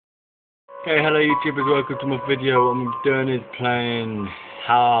Hey, hello YouTubers, welcome to my video. What I'm doing is playing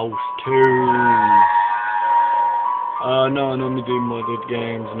House 2. No, I normally do modded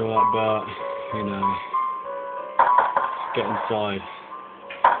games and all that, but, you know, get inside.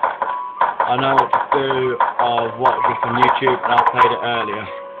 I know what to do. I've watched this on YouTube and I played it earlier.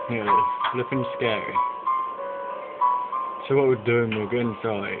 You know, it's flipping scary. So what we're doing, we're going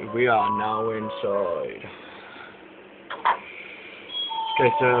inside. We are now inside. Okay,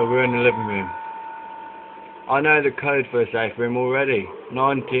 so we're in the living room. I know the code for a safe room already.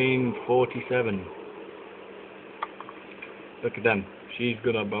 1947. Look at them. She's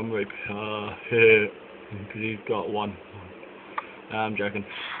gonna bum rape her here because he's got one. I'm joking.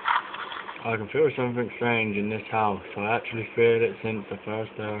 I can feel something strange in this house. I actually feel it since the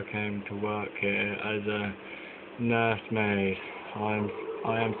first day I came to work here as a nursemaid. I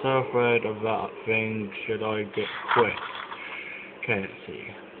am so afraid of that thing. Should I get quit? Okay, let's see.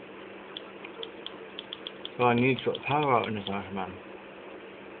 So I need to put power out in this house, man.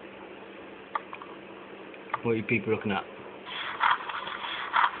 What are you people looking at?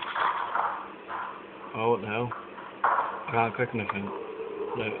 Oh, what the hell? I can't click anything.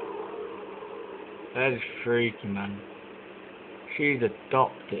 Look. That is freaky, man. She's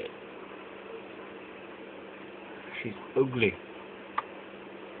adopted. She's ugly.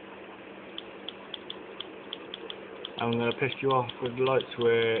 I'm gonna piss you off with the light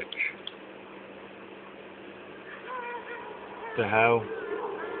switch. The hell?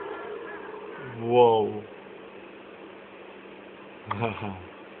 Whoa.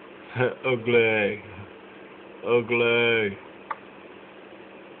 Ugly. Ugly.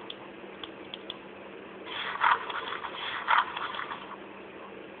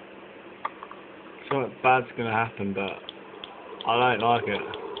 Something bad's gonna happen, but I don't like it.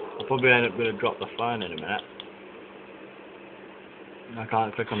 I'll probably end up gonna drop the phone in a minute. I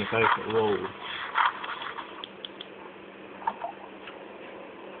can't click on the paper. Whoa.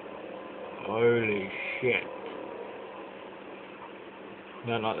 Holy shit. I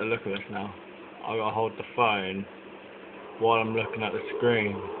don't like the look of this now. I gotta hold the phone while I'm looking at the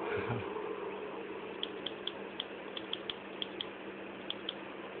screen.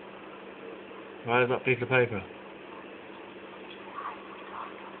 Where's that piece of paper?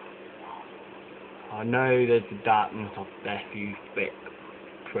 I know there's the darkness of death, you thick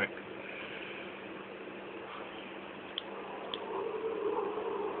prick.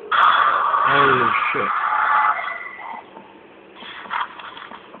 Holy shit.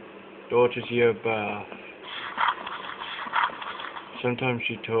 Daughter's year of birth. Sometimes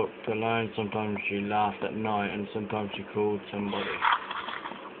she talked alone, sometimes she laughed at night, and sometimes she called somebody.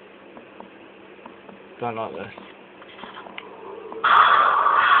 Don't like this.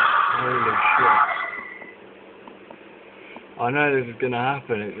 Holy shit. I know this is gonna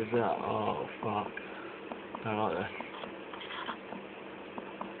happen, it's just that, oh fuck. Don't like this.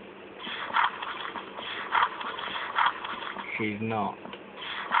 She's not.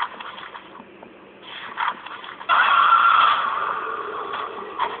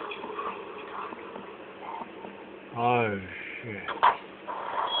 Oh shit.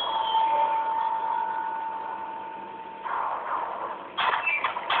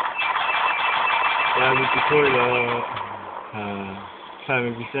 Where was the toilet? Sam,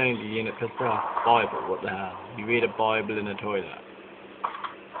 if you're saying to you in a pissed off, Bible, what the hell? You read a Bible in a toilet.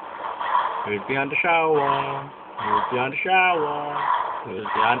 Who's behind the shower? Who's behind the shower? Who's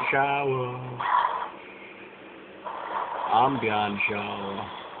behind the shower? I'm behind the shower.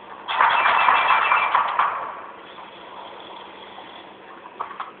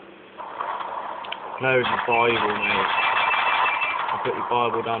 Close the Bible, mate. I'll put your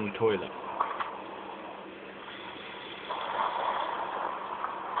Bible down the toilet.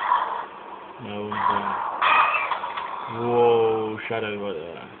 No one's there. Whoa, shadow right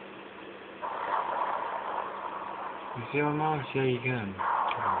there. You see my mouse? Yeah, you can.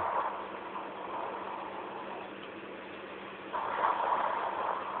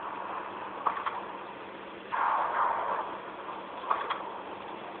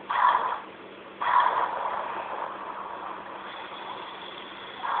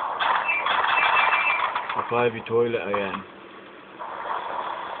 I'll close your toilet again.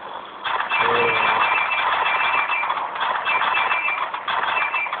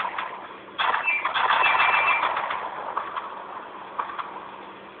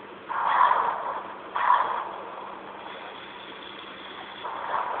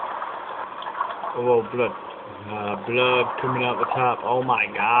 Oh, blood. Blood coming out the top. Oh my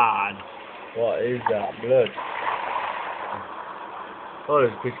god. What is that? Blood. Oh,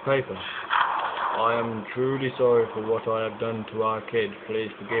 there's a piece of paper. I am truly sorry for what I have done to our kid. Please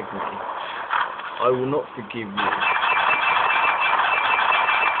forgive me. I will not forgive you.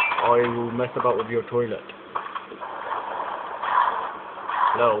 I will mess about with your toilet.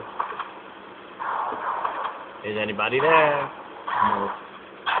 Hello? Is anybody there? No.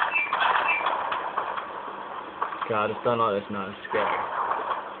 Okay, I just don't like this now. It's scary.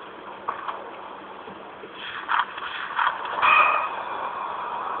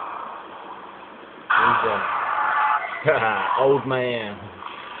 Who's there? Old man.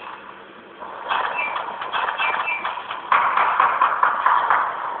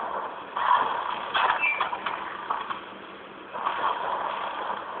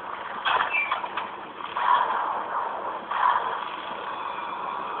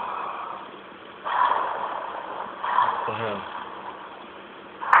 What the hell?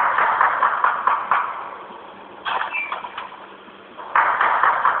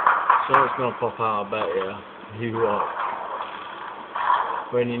 Something's gonna pop out, I bet you. You what?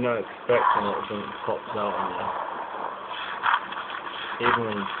 When you're not expecting it, something pops out on you. Even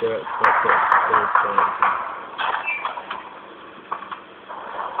when you do expect it, it's still scary.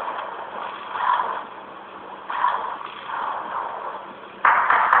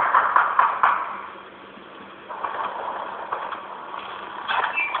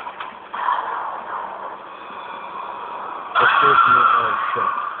 Oh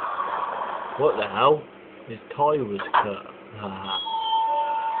shit. What the hell? His tie was cut. Haha.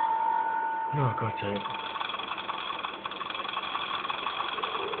 Oh, God's sake.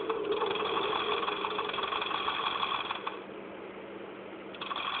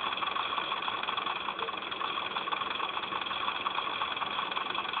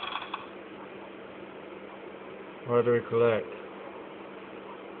 Where do we collect?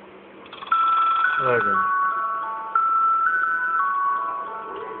 Logan.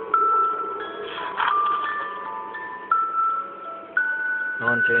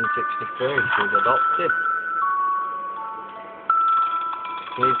 1963, she was adopted.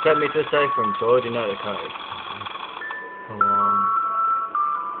 Can you take me to the safe room, so I already know the code? Come on.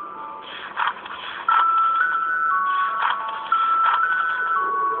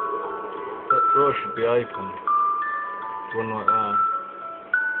 That door should be open. One like that.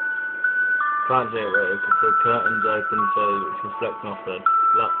 Can't see it really because the curtain's open, so it's reflecting off the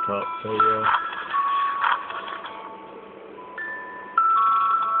laptop, so yeah.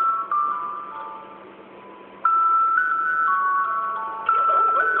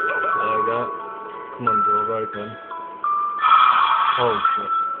 There we go. Come on, door open. Oh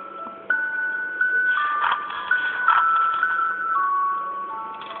shit.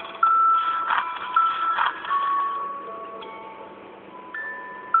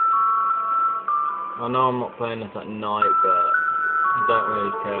 I know I'm not playing this at night, but I don't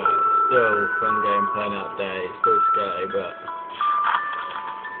really care. It's still a fun game playing out day. It's still scary, but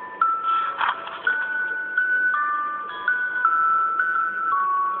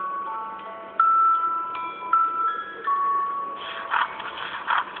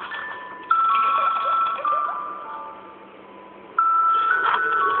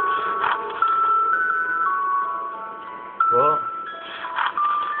what?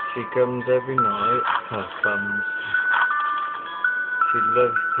 She comes every night. Her comes. She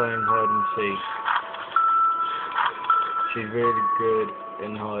loves playing hide and seek. She's really good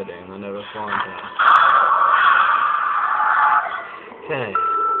in hiding. I never find her. Okay,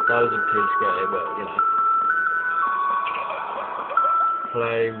 that was a too scary, but you know.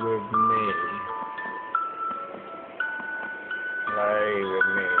 Play with me. Play with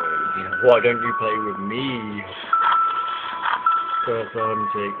me. Why don't you play with me? Go for hide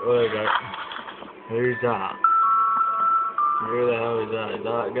and seek. Oh, there we go. Who's that? Who the hell is that? Is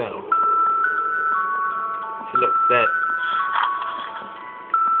that a girl? She looks dead.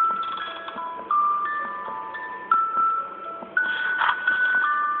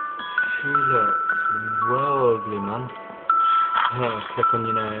 She looks well ugly, man. Click on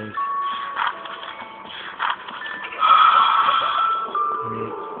your nose.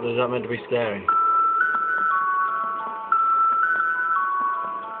 Is that meant to be scary?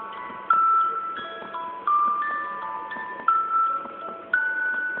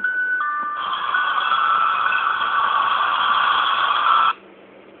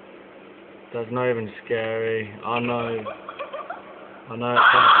 That's not even scary. I know it's not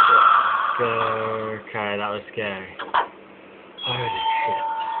scary. Okay, that was scary. Holy shit.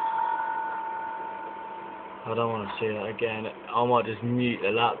 I don't want to see that again. I might just mute the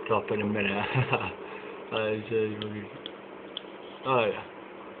laptop in a minute. That is really... Oh yeah.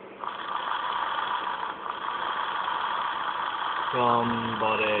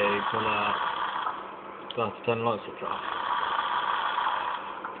 Somebody come out. So I have to turn the light switch off.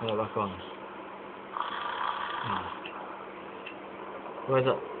 Turn it back on. Where's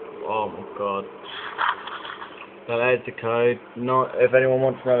that? Oh my god. That is the code. Not, if anyone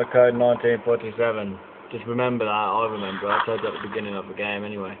wants to know the code, 1947. Just remember that. I remember. I told you at the beginning of the game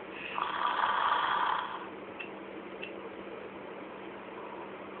anyway.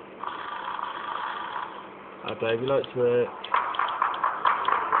 Okay, if you like to it.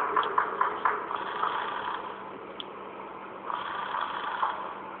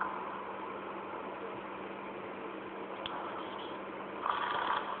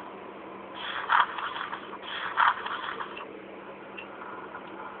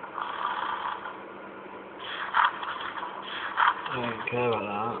 I don't care about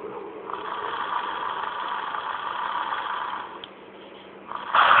that.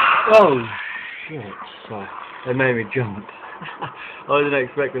 Oh shit, sorry. It made me jump. I wasn't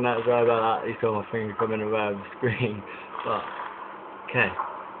expecting that, sorry about that. You saw my finger coming around the screen. But, okay.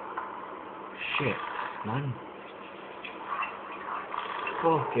 Shit, man.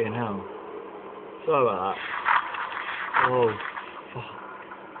 Fucking hell. Sorry about that. Oh, fuck.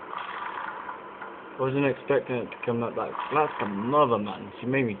 I wasn't expecting it to come up that. That's the mother, man. She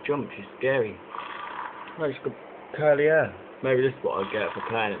made me jump. She's scary. Oh, she's got curly hair. Maybe this is what I get for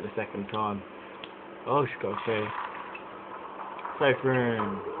playing it the second time. Oh, she's got a face. Safe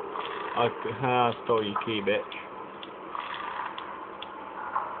room. I stole your key, bitch.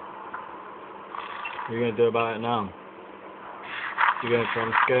 What are you gonna do about it now? You're gonna try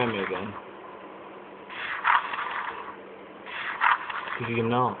and scare me again? Because you're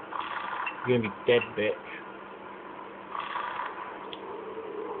not. You're gonna be dead, bitch.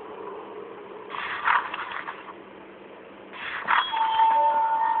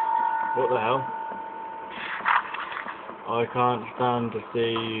 What the hell? I can't stand to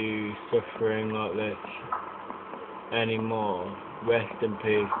see you suffering like this anymore. Rest in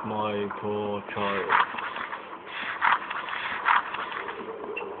peace, my poor child.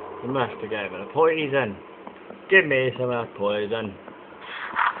 You must have gave it a poison. Give me some of that poison.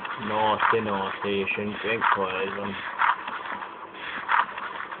 Naughty, naughty, you shouldn't drink poison.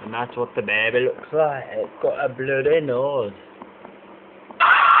 And that's what the baby looks like. It's got a bloody nose.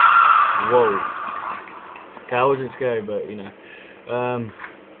 Whoa. Okay, I wasn't scared, but you know.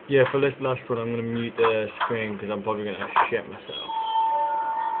 Yeah, for this last one, I'm going to mute the screen because I'm probably going to shit myself.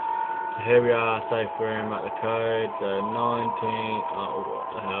 So here we are, safe room at the code. So 19. Oh,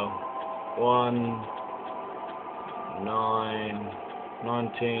 what the hell?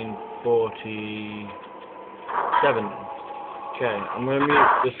 1947. Okay, I'm going to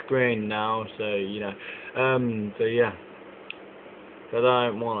mute the screen now, so you know. So yeah. I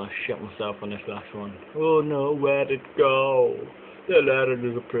don't want to shit myself on this last one. Oh no, where'd it go? The letter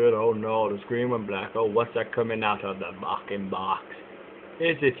disappeared. Oh no, the screen went black. Oh, what's that coming out of the fucking box?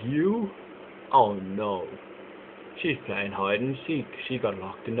 Is it you? Oh no. She's playing hide and seek. She got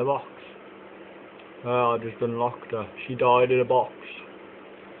locked in the box. Oh, I just unlocked her. She died in a box.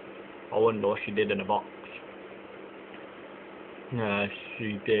 I wonder what she did in a box. Yeah,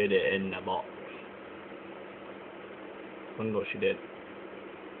 she did it in the box. Wonder what she did.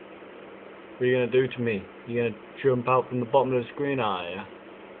 What are you going to do to me? You going to jump out from the bottom of the screen, are you?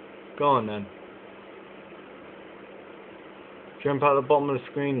 Go on then. Jump out the bottom of the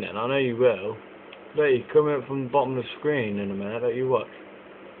screen then. I know you will. Look, you come up from the bottom of the screen in a minute. Let you watch.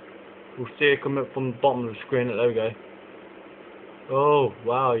 We'll see you come up from the bottom of the screen. There we go. Oh,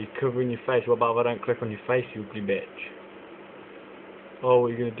 wow, you're covering your face. What about if I don't click on your face, you ugly bitch? Oh, what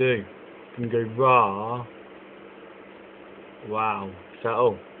are you going to do? You're going to go raw. Wow. So,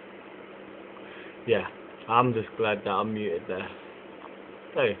 oh. Yeah, I'm just glad that I'm muted there.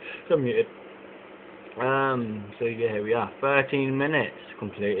 Okay, so I'm muted. So yeah, here we are. 13 minutes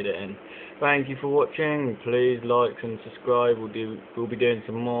completed it in. Thank you for watching. Please like and subscribe. We'll be doing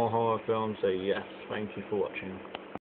some more horror films. So yes, thank you for watching.